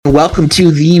Welcome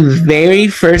to the very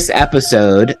first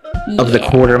episode of the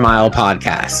Quarter Mile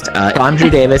Podcast. I'm Drew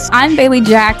Davis. I'm Bailey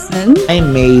Jackson. I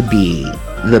may be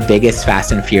the biggest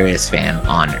Fast and Furious fan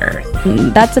on earth.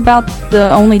 That's about the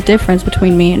only difference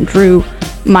between me and Drew,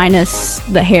 minus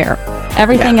the hair.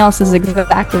 Everything else is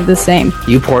exactly the same.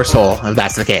 You poor soul, if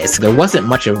that's the case. There wasn't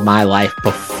much of my life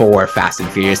before Fast and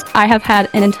Furious. I have had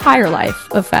an entire life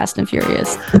of Fast and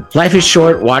Furious. Life is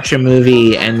short. Watch a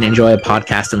movie and enjoy a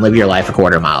podcast and live your life a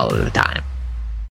quarter mile at a time.